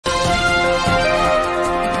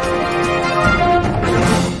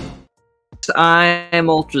I'm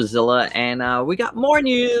Ultrazilla, and we got more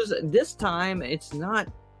news. This time, it's not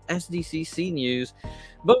SDCC news,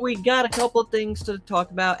 but we got a couple of things to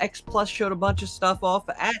talk about. X Plus showed a bunch of stuff off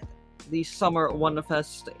at the Summer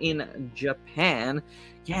Wonderfest in Japan.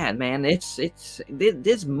 Yeah, man,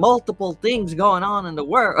 there's multiple things going on in the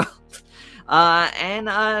world.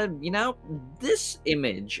 This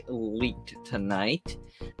image leaked tonight.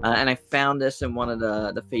 And I found this in one of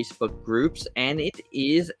the Facebook groups, and it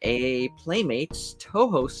is a Playmates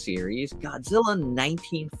Toho series, Godzilla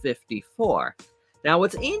 1954. Now,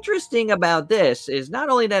 what's interesting about this is not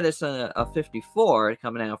only that it's a 54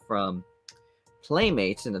 coming out from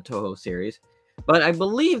Playmates in the Toho series, but I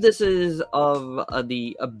believe this is of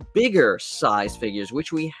the bigger size figures,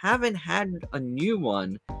 which we haven't had a new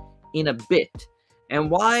one in a bit. And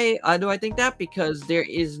why do I think that? Because there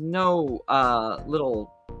is no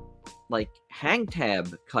little like hang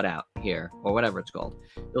tab cutout here, or whatever it's called.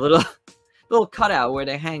 The little cutout where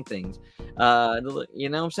they hang things. You know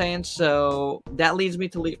what I'm saying? So that leads me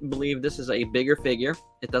to believe this is a bigger figure.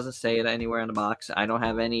 It doesn't say it anywhere in the box. I don't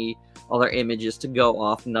have any other images to go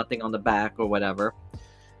off, nothing on the back or whatever.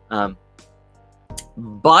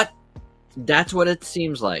 But that's what it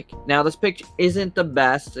seems like. Now, this picture isn't the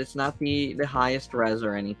best. It's not the highest res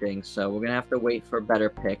or anything, so we're gonna have to wait for better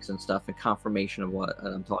pics and stuff and confirmation of what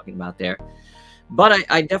I'm talking about there. But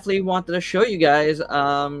I definitely wanted to show you guys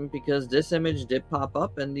because this image did pop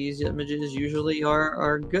up, and these images usually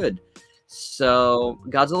are good. So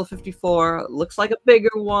Godzilla 54 looks like a bigger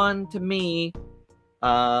one to me.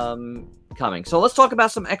 Coming. So let's talk about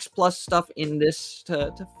some X Plus stuff in this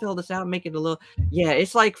to fill this out, make it a little, yeah,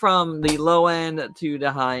 it's like from the low end to the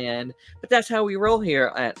high end, but that's how we roll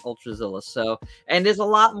here at Ultrazilla. So, and there's a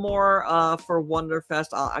lot more for Wonderfest.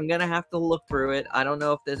 I'm gonna have to look through it. I don't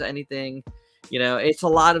know if there's anything, you know, it's a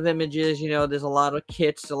lot of images, you know, there's a lot of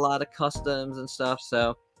kits, a lot of customs and stuff,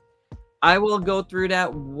 so I will go through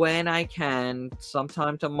that when I can,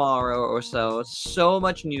 sometime tomorrow or so. So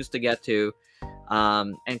much news to get to.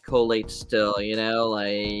 And collate still, you know,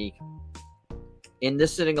 like in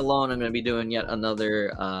this sitting alone, I'm going to be doing yet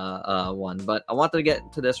another one, but I wanted to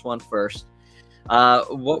get to this one first.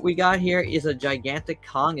 What we got here is a gigantic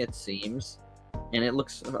Kong, it seems, and it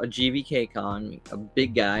looks a GVK Kong, a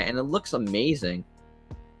big guy, and it looks amazing.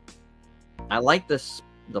 I like the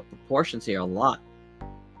proportions here a lot,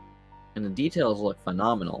 and the details look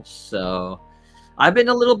phenomenal. So I've been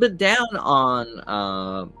a little bit down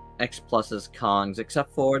on X Plus's Kongs,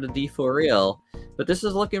 except for the D4 Real, but this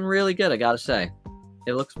is looking really good, I gotta say.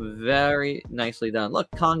 It looks very nicely done. Look,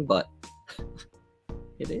 Kong butt.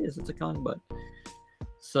 It's a Kong butt.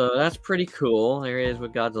 So that's pretty cool. There he is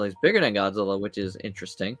with Godzilla. He's bigger than Godzilla, which is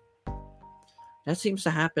interesting. That seems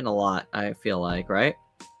to happen a lot, I feel like, right?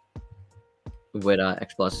 With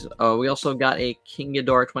X Plus. Oh, we also got a King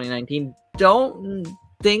Ghidorah 2019.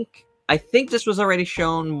 I think this was already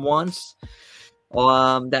shown once.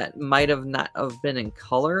 That might have not have been in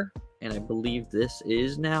color, and I believe this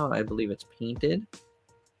is now. I believe it's painted.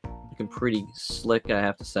 Looking pretty slick, I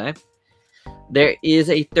have to say. There is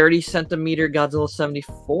a 30-centimeter Godzilla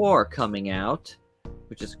 74 coming out,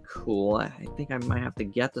 which is cool. I think I might have to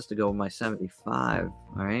get this to go with my 75.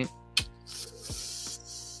 All right.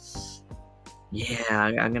 Yeah,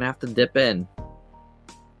 I'm gonna have to dip in.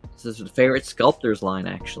 This is the favorite sculptors line,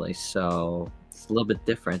 actually, so it's a little bit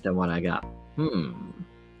different than what I got.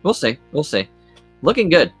 We'll see. We'll see. Looking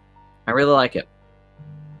good. I really like it.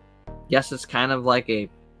 Yes, it's kind of like a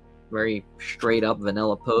very straight up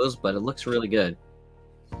vanilla pose, but it looks really good.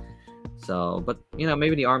 So, but you know,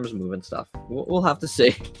 maybe the arms move and stuff. We'll have to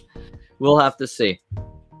see. We'll have to see.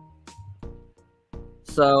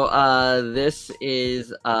 So, this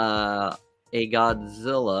is a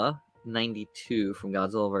Godzilla 92 from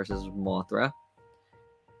Godzilla vs. Mothra.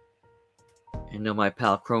 I know my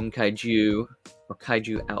pal Chrome Kaiju, or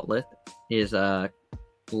Kaiju Outlet, is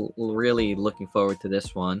really looking forward to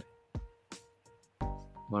this one.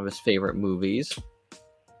 One of his favorite movies.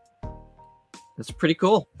 It's pretty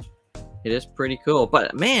cool. It is pretty cool.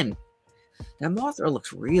 But man, that Mothra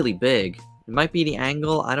looks really big. It might be the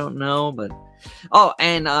angle, I don't know, but... Oh,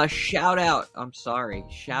 and shout out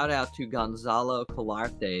to Gonzalo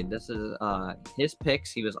Colarte. This is his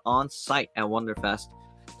pics. He was on site at Wonderfest.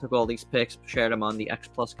 Took all these pics, shared them on the X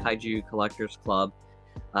Plus Kaiju Collectors Club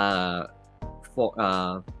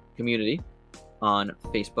community on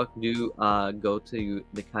Facebook. Do go to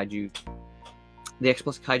the X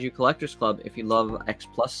Plus Kaiju Collectors Club if you love X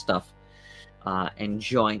Plus stuff, and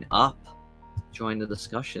join the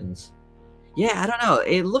discussions. Yeah, I don't know.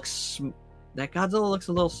 It looks that Godzilla looks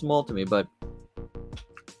a little small to me, but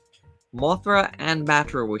Mothra and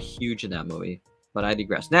Batra were huge in that movie, but I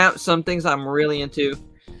digress. Now, some things I'm really into.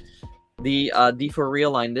 The D4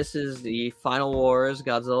 Real line. This is the Final Wars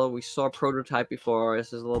Godzilla. We saw a prototype before.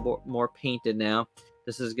 This is a little bit more painted now.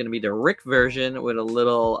 This is going to be the Rick version with a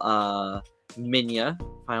little Minya,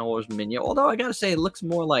 Final Wars Minya. Although I gotta say, it looks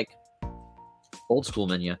more like old school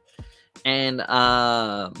Minya. And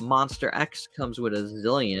Monster X comes with a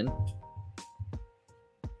Zillion.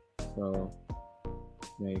 So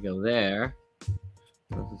there you go there.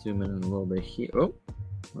 Let's zoom in a little bit here. Oh,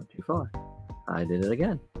 not too far. I did it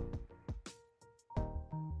again.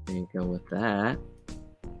 There you go with that.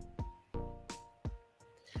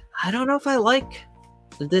 I don't know if I like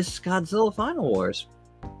this Godzilla Final Wars.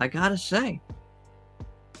 I gotta say.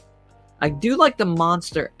 I do like the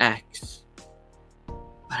Monster X.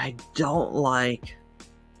 But I don't like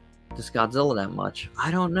this Godzilla that much.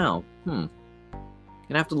 I don't know. Gonna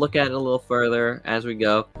have to look at it a little further as we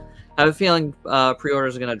go. I have a feeling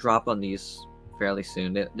pre-orders are gonna drop on these fairly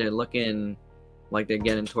soon. They're looking like they're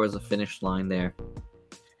getting towards the finish line there.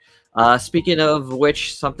 Speaking of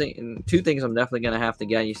which, two things I'm definitely gonna have to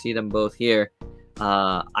get. You see them both here.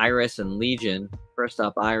 Iris and Legion. First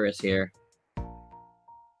up, Iris here.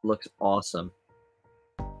 Looks awesome.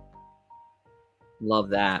 Love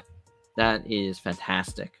that. That is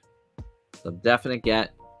fantastic. So definite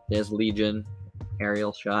get. There's Legion.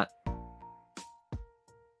 Aerial shot.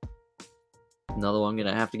 Another one I'm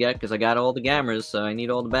gonna have to get because I got all the Gammas, so I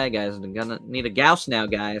need all the bad guys. I'm gonna need a Gauss now,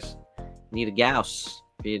 guys. Need a Gauss.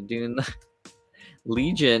 If you're doing the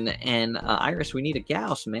Legion and Iris, we need a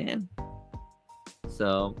Gauss, man.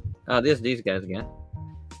 So, there's these guys again.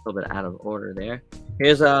 A little bit out of order there.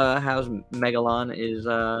 Here's how Megalon is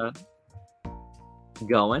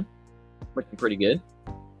going. Looking pretty good.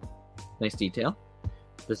 Nice detail.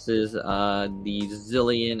 This is the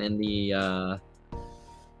Zillion and the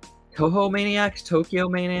Toho Maniacs, Tokyo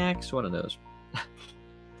Maniacs, one of those.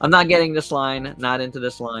 I'm not getting this line, not into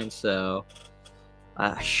this line, so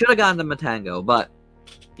I should have gotten the Matango, but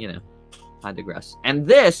you know, I digress. And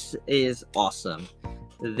this is awesome.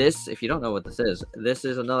 This, if you don't know what this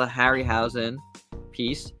is another Harryhausen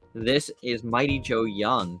piece. This is Mighty Joe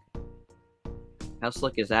Young. How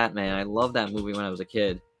slick is that, man? I loved that movie when I was a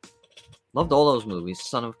kid. Loved all those movies.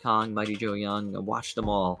 Son of Kong, Mighty Joe Young. I watched them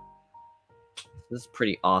all. This is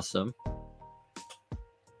pretty awesome.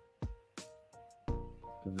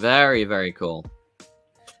 Very, very cool.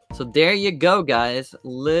 So there you go, guys.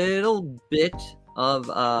 Little bit of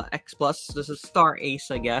X Plus. This is Star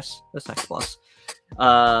Ace, I guess. This X Plus.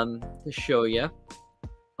 To show you.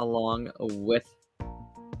 Along with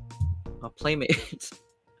Playmates.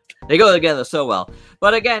 They go together so well.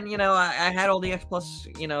 But again, you know, I had all the X Plus,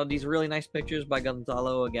 you know, these really nice pictures by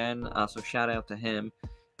Gonzalo again. So shout out to him.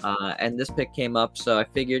 And this pick came up, so I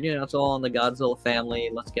figured, you know, it's all in the Godzilla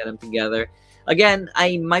family. Let's get them together. Again,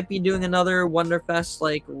 I might be doing another Wonderfest,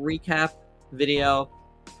 like, recap video.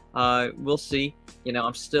 We'll see. You know,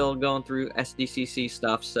 I'm still going through SDCC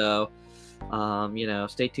stuff, so, you know,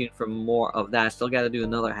 stay tuned for more of that. Still got to do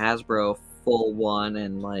another Hasbro full one,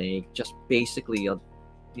 and, like, just basically, you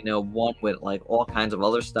know, one with, like, all kinds of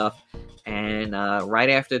other stuff. And right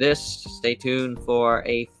after this, stay tuned for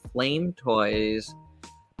a Flame Toys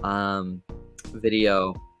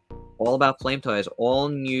video all about Flame Toys, all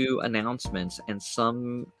new announcements, and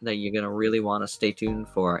some that you're gonna really want to stay tuned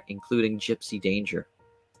for, including Gypsy Danger.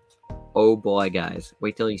 Oh boy, guys,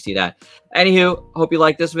 wait till you see that. Anywho, hope you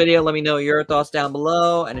like this video. Let me know your thoughts down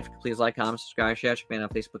below, and if you could please like, comment, subscribe, share, check me out on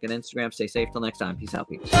Facebook and Instagram. Stay safe till next time. Peace out,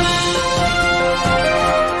 people.